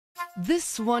The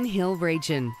Swan Hill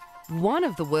region, one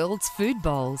of the world's food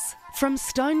bowls. From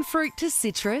stone fruit to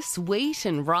citrus, wheat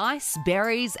and rice,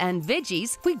 berries and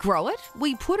veggies, we grow it,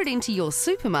 we put it into your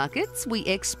supermarkets, we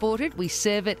export it, we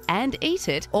serve it and eat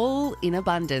it, all in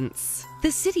abundance.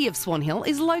 The city of Swan Hill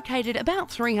is located about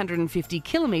 350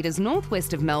 kilometres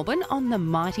northwest of Melbourne on the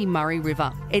mighty Murray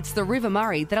River. It's the River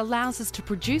Murray that allows us to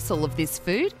produce all of this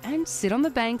food and sit on the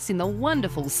banks in the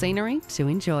wonderful scenery to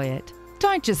enjoy it.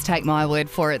 Don't just take my word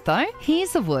for it though.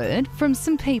 Here's a word from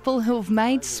some people who have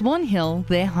made Swan Hill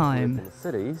their home. In the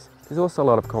cities, there's also a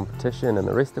lot of competition and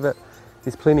the rest of it.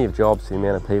 There's plenty of jobs for the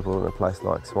amount of people in a place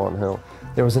like Swan Hill.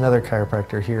 There was another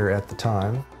chiropractor here at the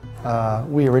time.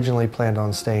 We originally planned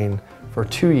on staying for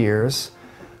 2 years.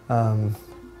 9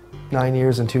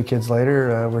 years and 2 kids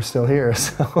later, we're still here.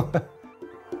 So.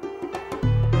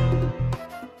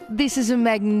 This is a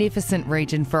magnificent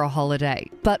region for a holiday,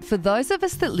 but for those of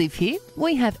us that live here,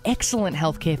 we have excellent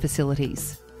healthcare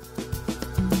facilities.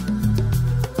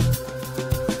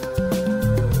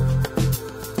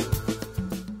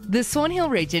 The Swan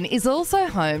Hill region is also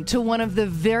home to one of the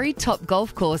very top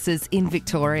golf courses in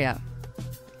Victoria,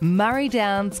 Murray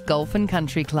Downs Golf and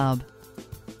Country Club.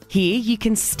 Here you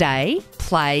can stay,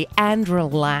 play and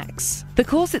relax. The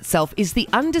course itself is the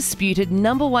undisputed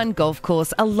 #1 golf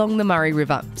course along the Murray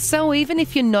River. So even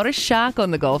if you're not a shark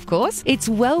on the golf course, it's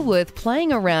well worth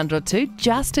playing a round or two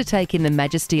just to take in the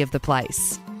majesty of the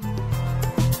place.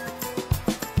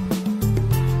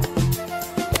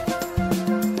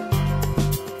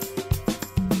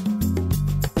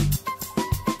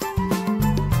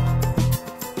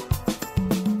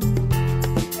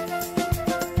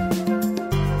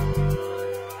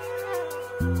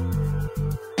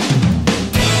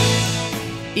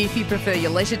 If you prefer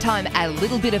your leisure time a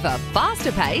little bit of a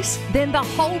faster pace, then the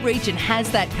whole region has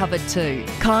that covered too.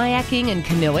 Kayaking and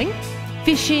canoeing,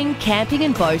 fishing, camping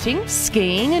and boating,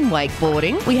 skiing and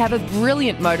wakeboarding. We have a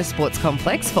brilliant motorsports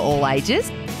complex for all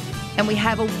ages. And we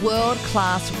have a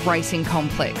world-class racing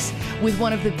complex with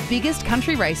one of the biggest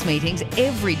country race meetings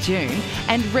every June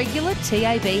and regular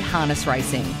TAB harness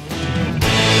racing.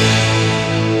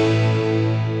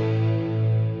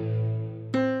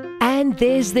 And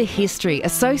there's the history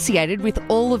associated with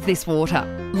all of this water,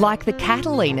 like the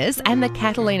Catalinas and the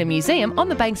Catalina Museum on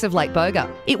the banks of Lake Boga.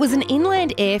 It was an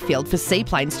inland airfield for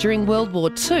seaplanes during World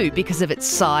War II because of its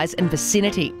size and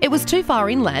vicinity. It was too far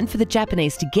inland for the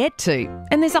Japanese to get to,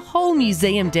 and there's a whole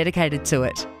museum dedicated to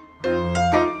it.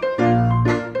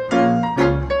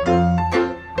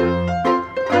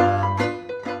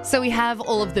 So we have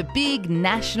all of the big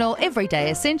national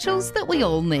everyday essentials that we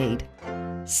all need.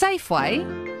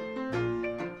 Safeway,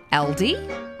 Aldi,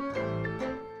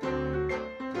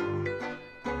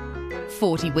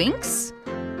 40 Winks,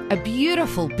 a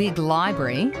beautiful big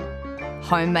library,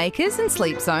 Homemakers and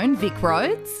Sleep Zone, Vic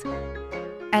Roads,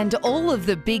 and all of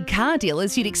the big car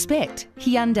dealers you'd expect: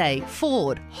 Hyundai,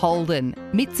 Ford, Holden,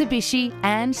 Mitsubishi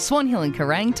and Swan Hill and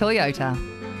Kerrang Toyota.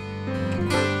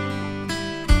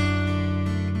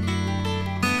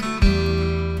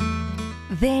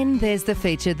 Then there's the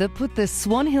feature that put the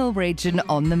Swan Hill region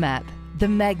on the map: the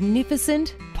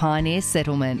magnificent Pioneer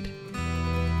Settlement.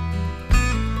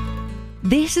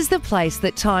 This is the place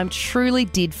that time truly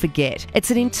did forget. It's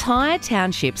an entire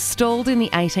township stalled in the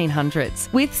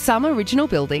 1800s, with some original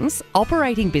buildings,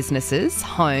 operating businesses,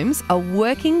 homes, a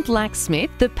working blacksmith,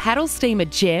 the paddle steamer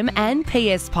Gem and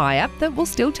PS Pyre that will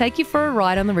still take you for a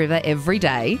ride on the river every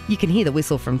day. You can hear the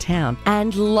whistle from town.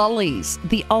 And lollies,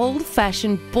 the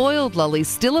old-fashioned boiled lollies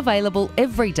still available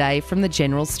every day from the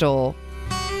general store.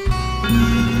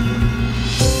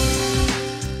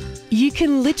 You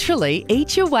can literally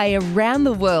eat your way around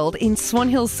the world in Swan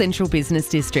Hill's Central Business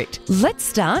District. Let's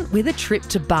start with a trip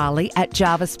to Bali at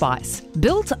Java Spice.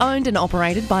 Built, owned and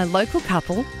operated by local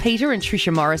couple Peter and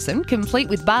Tricia Morrison, complete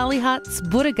with Bali huts,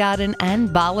 Buddha garden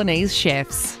and Balinese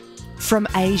chefs. From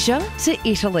Asia to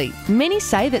Italy, many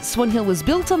say that Swan Hill was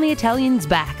built on the Italians'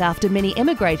 back after many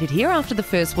emigrated here after the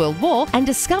First World War and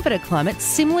discovered a climate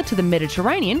similar to the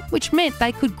Mediterranean, which meant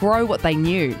they could grow what they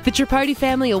knew. The Tripodi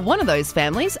family are one of those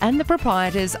families and the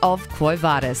proprietors of Quo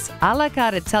Vadis, a la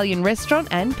carte Italian restaurant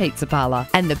and pizza parlour.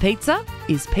 And the pizza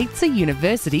is Pizza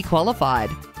University qualified.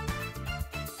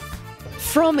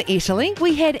 From Italy,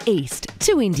 we head east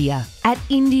to India. At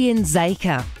Indian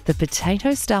Zayka, the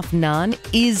potato stuffed naan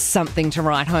is something to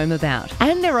write home about.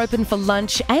 And they're open for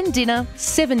lunch and dinner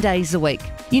 7 days a week.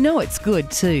 You know it's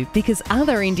good too, because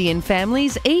other Indian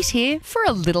families eat here for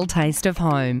a little taste of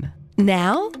home.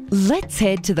 Now, let's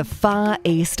head to the Far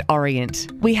East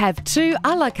Orient. We have 2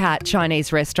 a la carte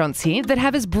Chinese restaurants here that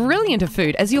have as brilliant a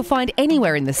food as you'll find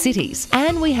anywhere in the cities.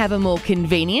 And we have a more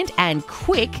convenient and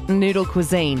quick noodle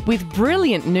cuisine with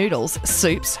brilliant noodles,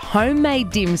 soups, homemade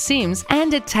dim sims,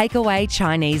 and a takeaway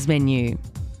Chinese menu.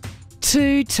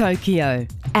 To Tokyo.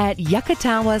 At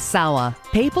Yakutawa Sawa,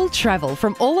 people travel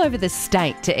from all over the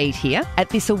state to eat here at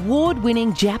this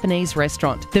award-winning Japanese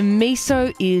restaurant. The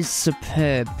miso is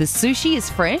superb, the sushi is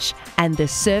fresh, and the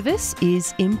service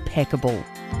is impeccable.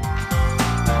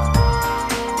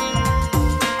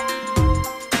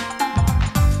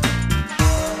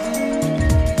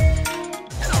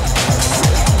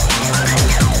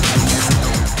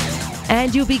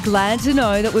 And you'll be glad to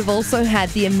know that we've also had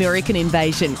the American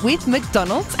invasion with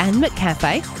McDonald's and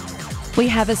McCafe. We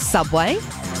have a Subway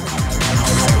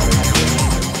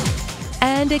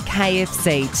and a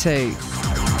KFC too.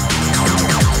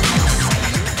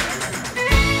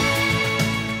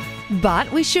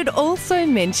 But we should also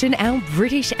mention our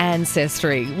British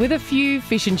ancestry with a few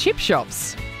fish and chip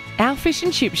shops. Our fish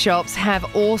and chip shops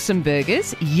have awesome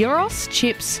burgers, gyros,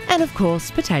 chips, and of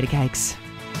course potato cakes.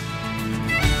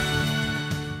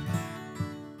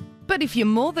 But if you're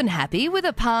more than happy with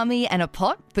a palmy and a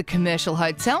pot, the Commercial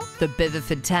Hotel, the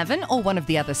Beverford Tavern, or one of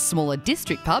the other smaller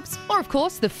district pubs, or of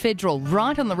course the Federal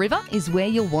right on the river is where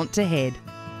you'll want to head.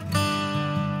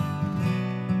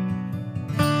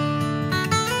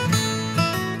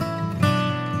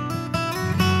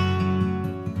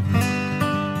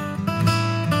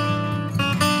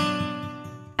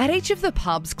 At each of the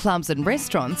pubs, clubs and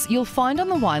restaurants, you'll find on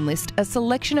the wine list a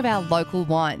selection of our local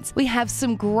wines. We have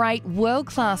some great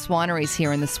world-class wineries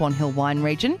here in the Swan Hill wine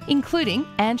region, including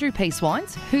Andrew Peace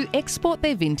Wines, who export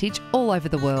their vintage all over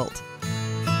the world.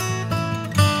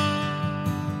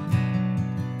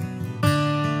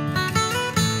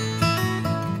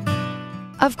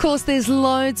 Of course, there's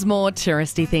loads more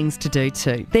touristy things to do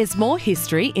too. There's more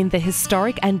history in the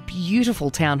historic and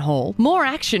beautiful town hall, more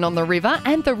action on the river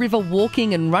and the river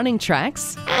walking and running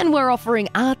tracks, and we're offering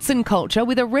arts and culture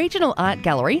with a regional art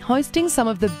gallery hosting some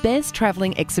of the best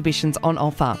travelling exhibitions on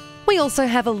offer. We also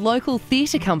have a local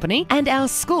theatre company and our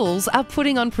schools are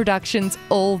putting on productions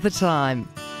all the time.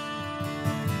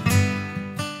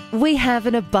 We have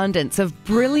an abundance of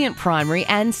brilliant primary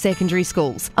and secondary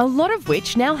schools, a lot of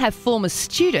which now have former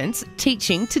students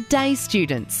teaching today's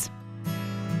students.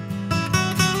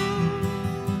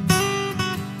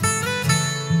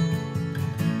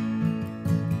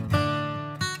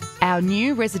 Our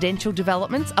new residential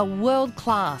developments are world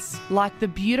class, like the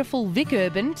beautiful Vic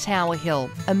Urban Tower Hill,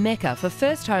 a mecca for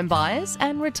first home buyers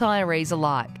and retirees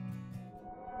alike.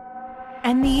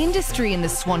 And the industry in the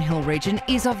Swan Hill region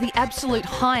is of the absolute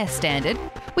highest standard.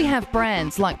 We have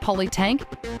brands like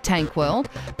Polytank, Tank World,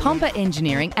 Pumper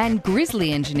Engineering and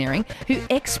Grizzly Engineering who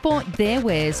export their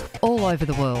wares all over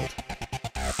the world.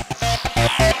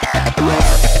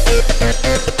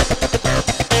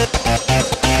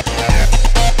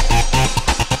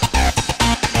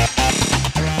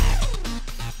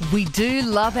 We do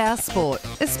love our sport,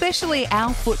 especially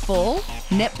our football,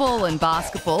 netball and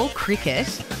basketball,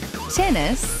 cricket,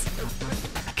 tennis,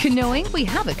 canoeing. We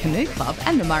have a canoe club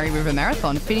and the Murray River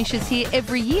Marathon finishes here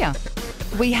every year.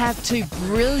 We have 2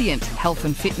 brilliant health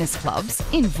and fitness clubs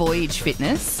in Voyage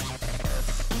Fitness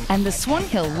and the Swan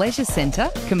Hill Leisure Centre,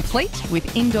 complete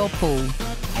with indoor pool.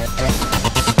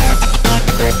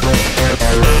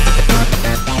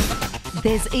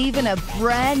 There's even a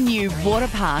brand new water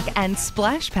park and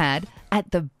splash pad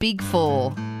at the Big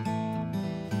 4.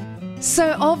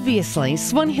 So obviously,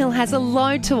 Swan Hill has a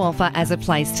load to offer as a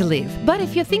place to live. But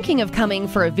if you're thinking of coming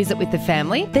for a visit with the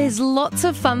family, there's lots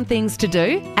of fun things to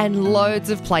do and loads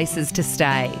of places to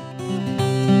stay.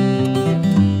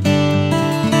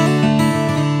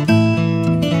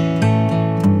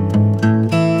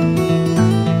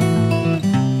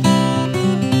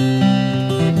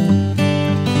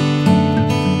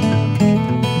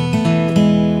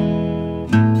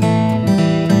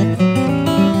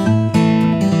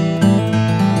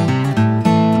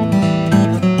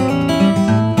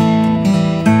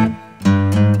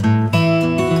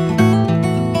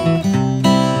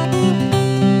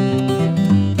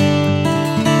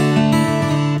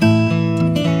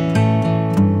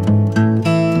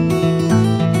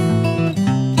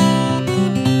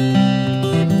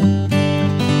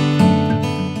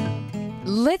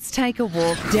 Let's take a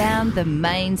walk down the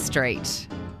main street.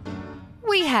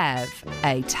 We have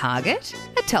a Target,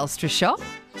 a Telstra shop,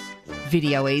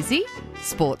 Video Easy,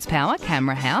 Sports Power,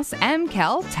 Camera House,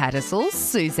 Amcal, Tattersalls,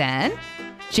 Suzanne,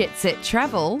 Jet Set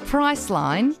Travel,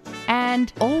 Priceline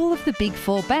and all of the big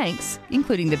 4 banks,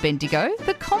 including the Bendigo,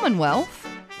 the Commonwealth,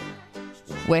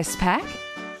 Westpac,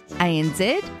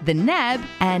 ANZ, the NAB,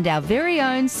 and our very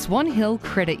own Swan Hill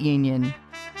Credit Union.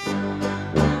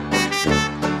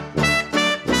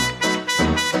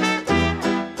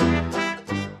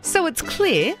 So it's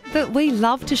clear that we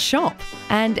love to shop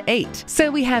and eat. So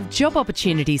we have job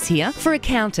opportunities here for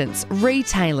accountants,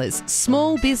 retailers,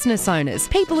 small business owners,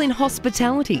 people in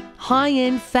hospitality,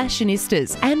 high-end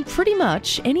fashionistas, and pretty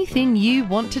much anything you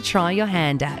want to try your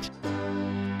hand at.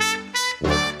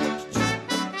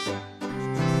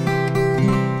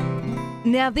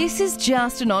 Now this is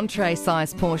just an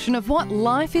entree-sized portion of what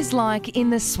life is like in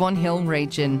the Swan Hill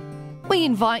region. We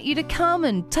invite you to come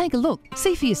and take a look,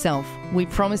 see for yourself. We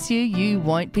promise you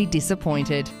won't be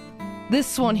disappointed. The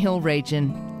Swan Hill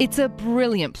region. It's a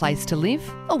brilliant place to live,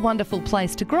 a wonderful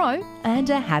place to grow, and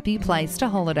a happy place to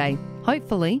holiday.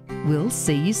 Hopefully, we'll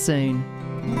see you soon.